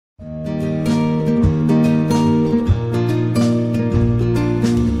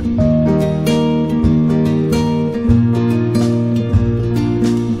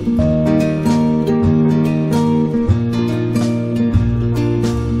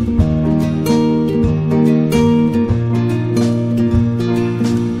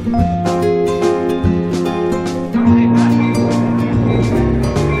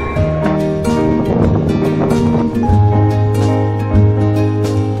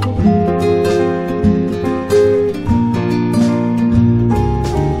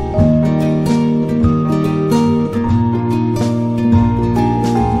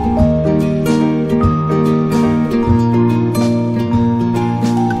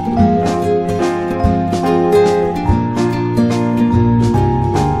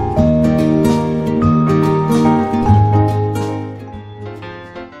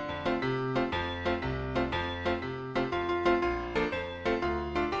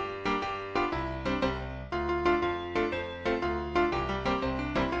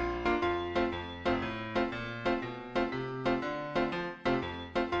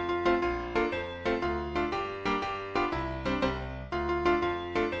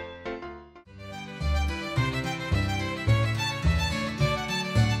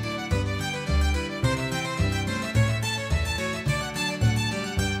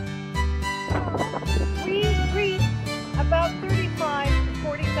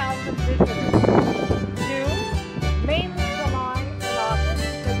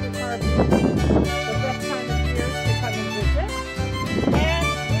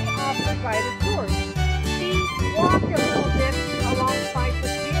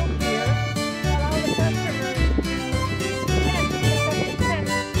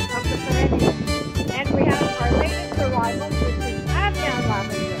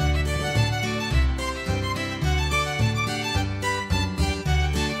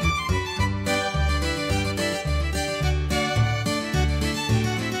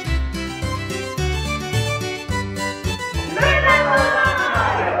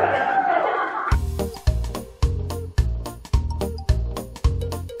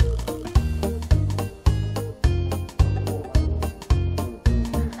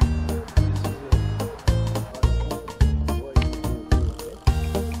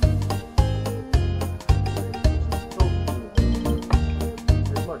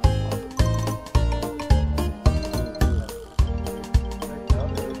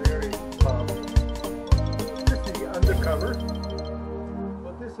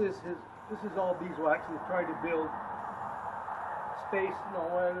This is all beeswax. They try to build space.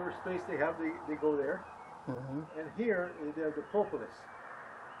 Whatever space they have, they go there. And here they have the propolis.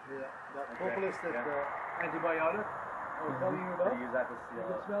 That propolis, that antibiotic I was telling you about. They use that to seal. You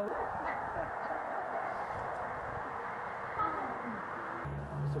can smell it.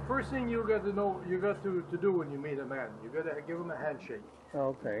 It's the first thing you got to know. You got to do when you meet a man. You got to give him a handshake.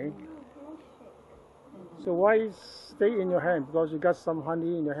 Okay. So why stay in your hand? Because you got some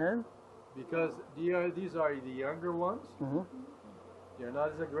honey in your hand? Because these are the younger ones. They're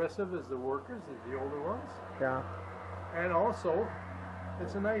not as aggressive as the workers, as the older ones. Yeah. And also,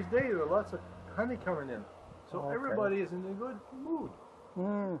 it's a nice day. There are lots of honey coming in. So everybody is in a good mood.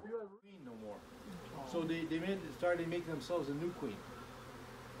 You have queen no more. So they started making themselves a new queen.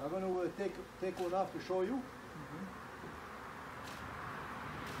 I'm going to take one off to show you.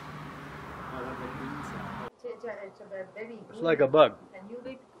 It's like a bug.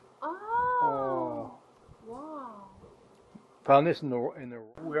 Oh. Wow. Found this in the.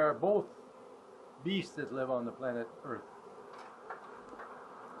 We are both beasts that live on the planet Earth.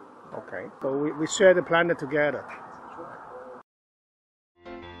 Okay. So we share the planet together.